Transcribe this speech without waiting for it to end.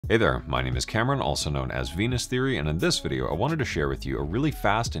Hey there, my name is Cameron, also known as Venus Theory, and in this video I wanted to share with you a really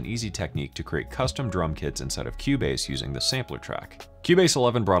fast and easy technique to create custom drum kits inside of Cubase using the sampler track. Cubase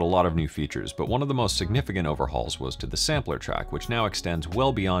 11 brought a lot of new features, but one of the most significant overhauls was to the sampler track, which now extends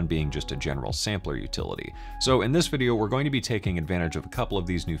well beyond being just a general sampler utility. So in this video we're going to be taking advantage of a couple of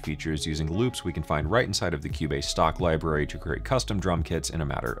these new features using loops we can find right inside of the Cubase stock library to create custom drum kits in a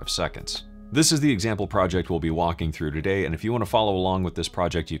matter of seconds. This is the example project we'll be walking through today, and if you want to follow along with this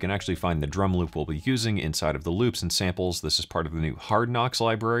project, you can actually find the drum loop we'll be using inside of the loops and samples. This is part of the new Hard Knocks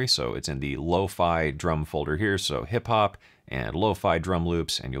library, so it's in the lo-fi drum folder here, so hip hop and lo-fi drum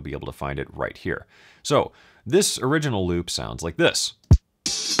loops, and you'll be able to find it right here. So this original loop sounds like this.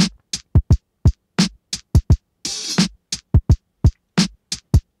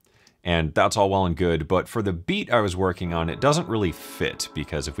 And that's all well and good, but for the beat I was working on, it doesn't really fit,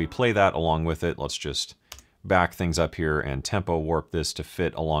 because if we play that along with it, let's just back things up here and tempo warp this to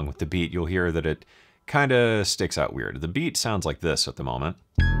fit along with the beat, you'll hear that it kind of sticks out weird. The beat sounds like this at the moment.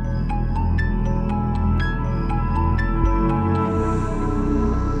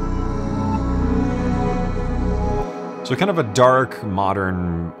 So kind of a dark,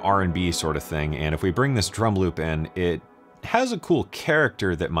 modern R&B sort of thing, and if we bring this drum loop in, it has a cool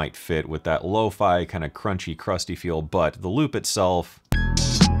character that might fit with that lo-fi kind of crunchy, crusty feel, but the loop itself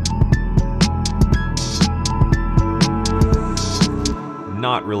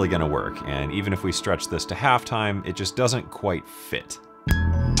not really gonna work. And even if we stretch this to halftime, it just doesn't quite fit.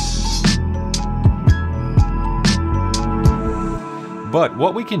 But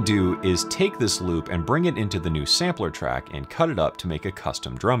what we can do is take this loop and bring it into the new sampler track and cut it up to make a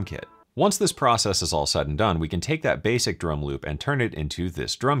custom drum kit. Once this process is all said and done, we can take that basic drum loop and turn it into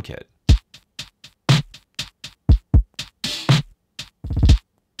this drum kit.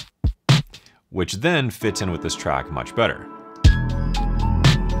 Which then fits in with this track much better.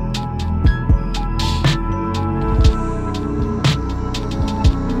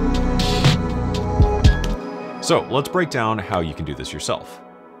 So let's break down how you can do this yourself.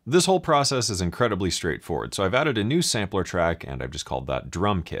 This whole process is incredibly straightforward. So I've added a new sampler track and I've just called that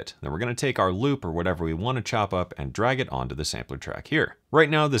drum kit. Then we're going to take our loop or whatever we want to chop up and drag it onto the sampler track here. Right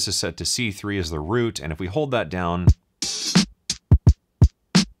now this is set to C3 as the root, and if we hold that down,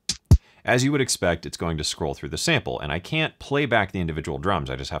 as you would expect, it's going to scroll through the sample, and I can't play back the individual drums.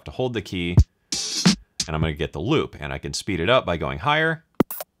 I just have to hold the key and I'm going to get the loop, and I can speed it up by going higher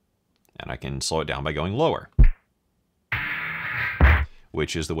and I can slow it down by going lower,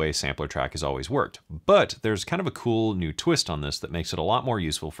 which is the way sampler track has always worked. But there's kind of a cool new twist on this that makes it a lot more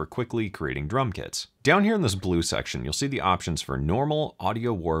useful for quickly creating drum kits. Down here in this blue section, you'll see the options for normal,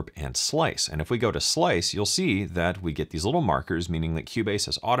 audio warp, and slice. And if we go to slice, you'll see that we get these little markers, meaning that Cubase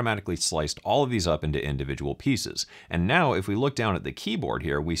has automatically sliced all of these up into individual pieces. And now if we look down at the keyboard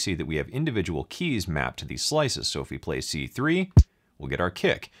here, we see that we have individual keys mapped to these slices. So if we play C3, we'll get our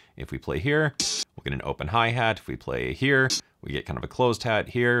kick. If we play here, we'll get an open hi-hat. If we play here, we get kind of a closed hat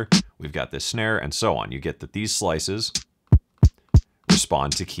here. We've got this snare and so on. You get that these slices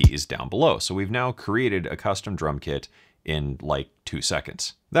respond to keys down below. So we've now created a custom drum kit in like 2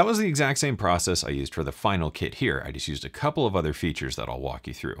 seconds. That was the exact same process I used for the final kit here. I just used a couple of other features that I'll walk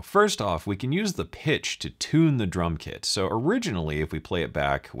you through. First off, we can use the pitch to tune the drum kit. So originally, if we play it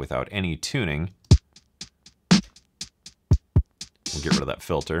back without any tuning, we'll get rid of that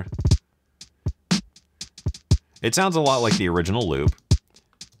filter. It sounds a lot like the original loop,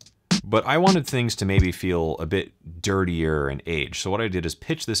 but I wanted things to maybe feel a bit dirtier and aged. So what I did is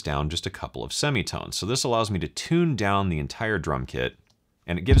pitch this down just a couple of semitones. So this allows me to tune down the entire drum kit,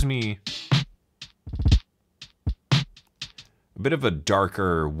 and it gives me a bit of a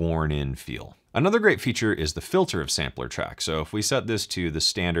darker, worn-in feel. Another great feature is the filter of sampler track. So if we set this to the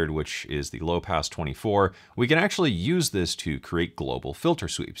standard, which is the low pass 24, we can actually use this to create global filter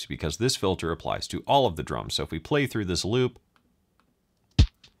sweeps, because this filter applies to all of the drums. So if we play through this loop,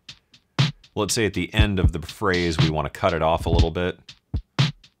 let's say at the end of the phrase we want to cut it off a little bit.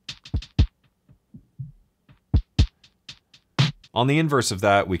 On the inverse of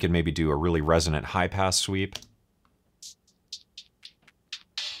that, we could maybe do a really resonant high pass sweep.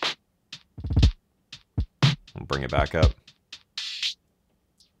 Bring it back up.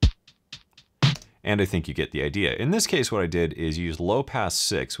 And I think you get the idea. In this case, what I did is use low pass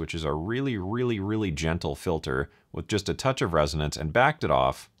 6, which is a really, really, really gentle filter with just a touch of resonance, and backed it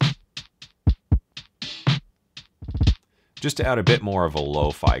off just to add a bit more of a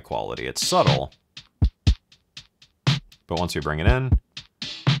lo-fi quality. It's subtle, but once we bring it in,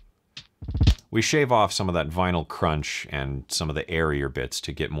 we shave off some of that vinyl crunch and some of the airier bits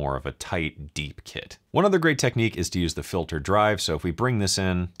to get more of a tight, deep kit. One other great technique is to use the filter drive. So if we bring this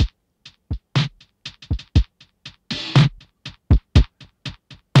in,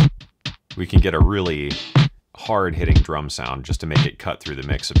 we can get a really hard-hitting drum sound just to make it cut through the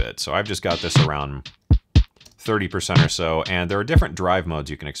mix a bit. So I've just got this around 30% or so, and there are different drive modes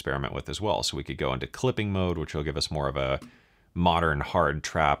you can experiment with as well. So we could go into clipping mode, which will give us more of a modern hard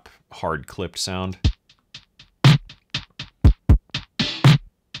trap, hard clipped sound.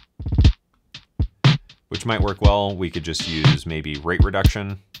 Which might work well. We could just use maybe rate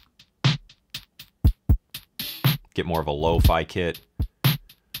reduction, get more of a lo-fi kit.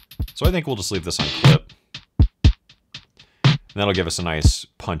 So I think we'll just leave this on clip. And that'll give us a nice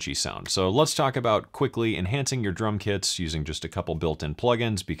punchy sound. So let's talk about quickly enhancing your drum kits using just a couple built-in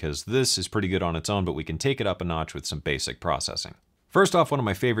plugins, because this is pretty good on its own, but we can take it up a notch with some basic processing. First off, one of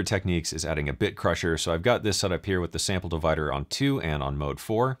my favorite techniques is adding a bit crusher. So I've got this set up here with the sample divider on 2 and on mode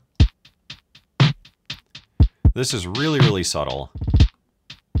 4. This is really, really subtle,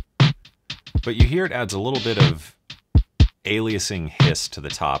 but you hear it adds a little bit of aliasing hiss to the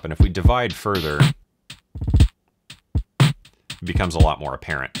top, and if we divide further, it becomes a lot more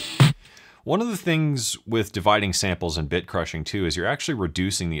apparent. One of the things with dividing samples and bit crushing too is you're actually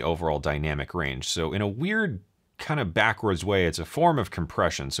reducing the overall dynamic range. So in a weird kind of backwards way, it's a form of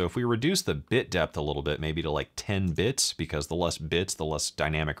compression. So if we reduce the bit depth a little bit, maybe to like 10 bits, because the less bits, the less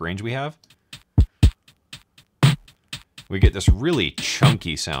dynamic range we have, we get this really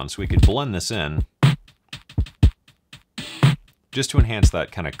chunky sound. So we could blend this in just to enhance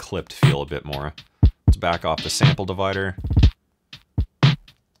that kind of clipped feel a bit more. Let's back off the sample divider.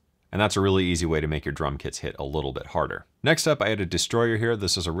 And that's a really easy way to make your drum kits hit a little bit harder. Next up, I added Destroyer here.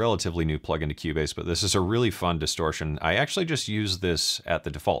 This is a relatively new plugin to Cubase, but this is a really fun distortion. I actually just used this at the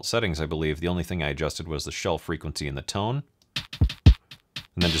default settings, I believe. The only thing I adjusted was the shelf frequency and the tone, and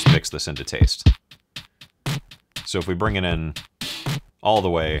then just mix this into taste. So if we bring it in all the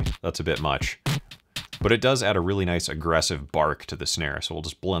way, that's a bit much. But it does add a really nice aggressive bark to the snare. So we'll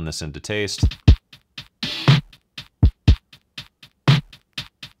just blend this into taste.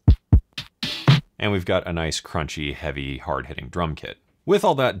 And we've got a nice crunchy, heavy, hard-hitting drum kit. With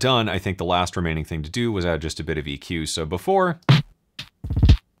all that done, I think the last remaining thing to do was add just a bit of EQ. So before,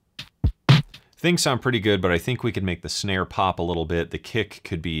 things sound pretty good, but I think we could make the snare pop a little bit. The kick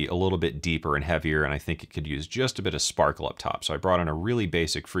could be a little bit deeper and heavier, and I think it could use just a bit of sparkle up top. So I brought in a really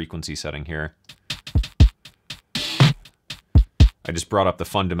basic frequency setting here. I just brought up the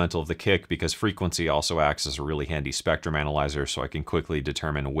fundamental of the kick because frequency also acts as a really handy spectrum analyzer, so I can quickly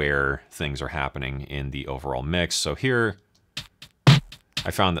determine where things are happening in the overall mix. So here,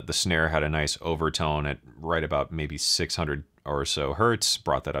 I found that the snare had a nice overtone at right about maybe 600 or so hertz,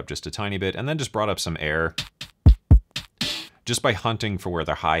 brought that up just a tiny bit, and then just brought up some air. Just by hunting for where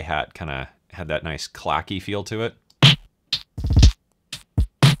the hi-hat kind of had that nice clacky feel to it.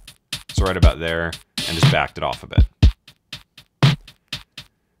 So right about there, and just backed it off a bit.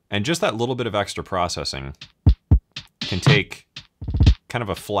 And just that little bit of extra processing can take kind of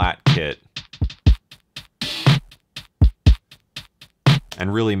a flat kit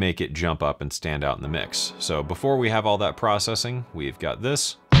and really make it jump up and stand out in the mix. So before we have all that processing, we've got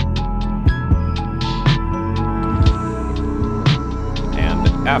this. And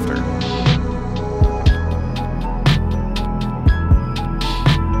after.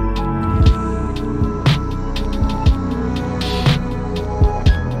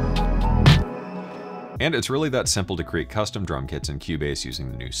 And it's really that simple to create custom drum kits in Cubase using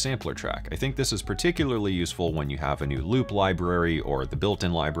the new sampler track. I think this is particularly useful when you have a new loop library or the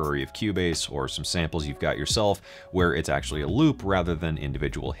built-in library of Cubase or some samples you've got yourself where it's actually a loop rather than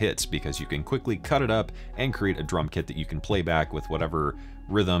individual hits, because you can quickly cut it up and create a drum kit that you can play back with whatever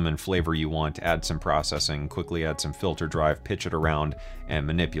rhythm and flavor you want, add some processing, quickly add some filter drive, pitch it around, and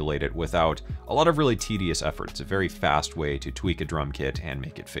manipulate it without a lot of really tedious effort. It's a very fast way to tweak a drum kit and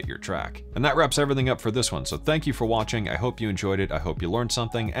make it fit your track. And that wraps everything up for this one. So thank you for watching. I hope you enjoyed it. I hope you learned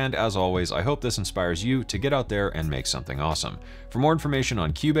something. And as always, I hope this inspires you to get out there and make something awesome. For more information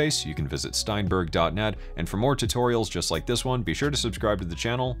on Cubase, you can visit steinberg.net. And for more tutorials just like this one, be sure to subscribe to the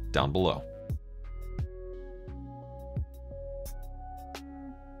channel down below.